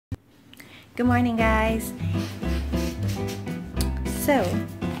Good morning, guys. So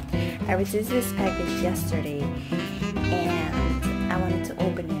I received this package yesterday and I wanted to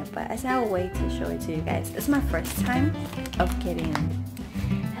open it, but I said I'll wait to show it to you guys. It's my first time of getting.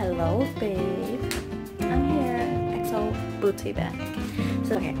 Hello babe, I'm here. XO Bootaybag.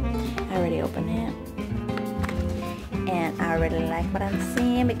 So okay, I already opened it and I really like what I'm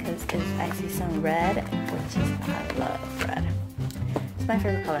seeing because I see some red, which is, I love red. It's my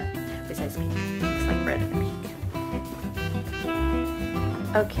favorite color besides pink. It's like red and pink.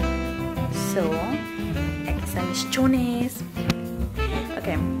 Okay, so aquí están mis chones.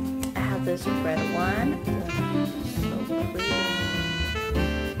 Okay, I have this red one. So pretty.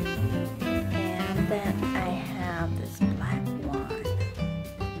 And then I have this black one.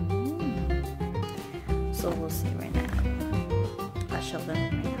 So we'll see right now. I'll show them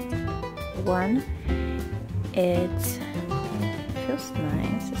right now. One, it feels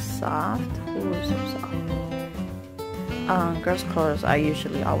nice. It's soft. Ooh, so soft. Girls' clothes are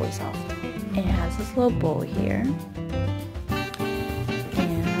usually always soft. It has this little bow here,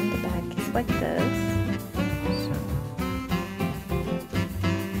 and the back is like this. So,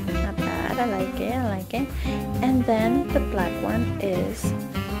 not bad. I like it. I like it. And then the black one is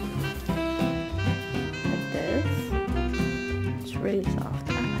like this. It's really soft.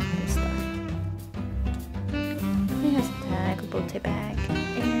 I like this stuff. It has a tag, a Bootaybag,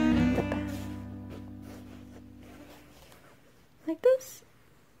 and the back. Like this.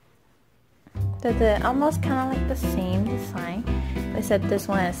 They're almost kind of like the same design, except this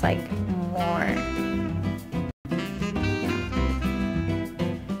one is like more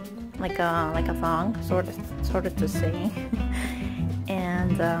like a thong, sort of to say.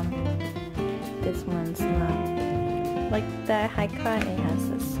 And this one's not like that high cut. It has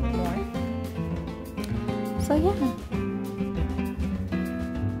this more. So yeah,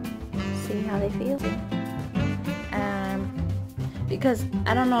 see how they feel. Because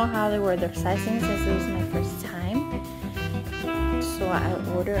I don't know how they were their sizing since it was my first time, so I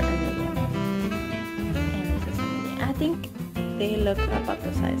ordered a medium, and this is a medium. I think they look about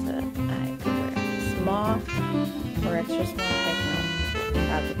the size that I could wear. Small or extra small, like no,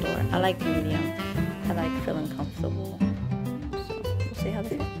 out the door. I like medium. I like feeling comfortable. So we'll see how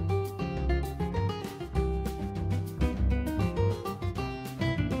they feel.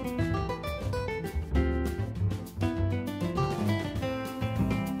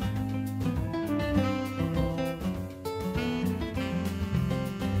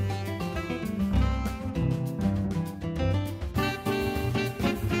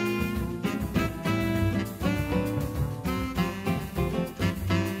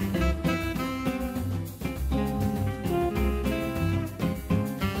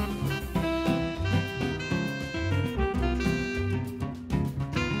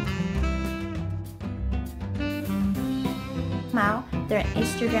 Now their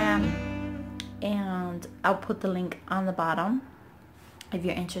Instagram, and I'll put the link on the bottom if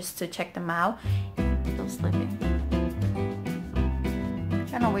you're interested to check them out. Still sleeping.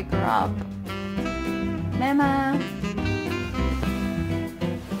 Trying to wake her up. Mama.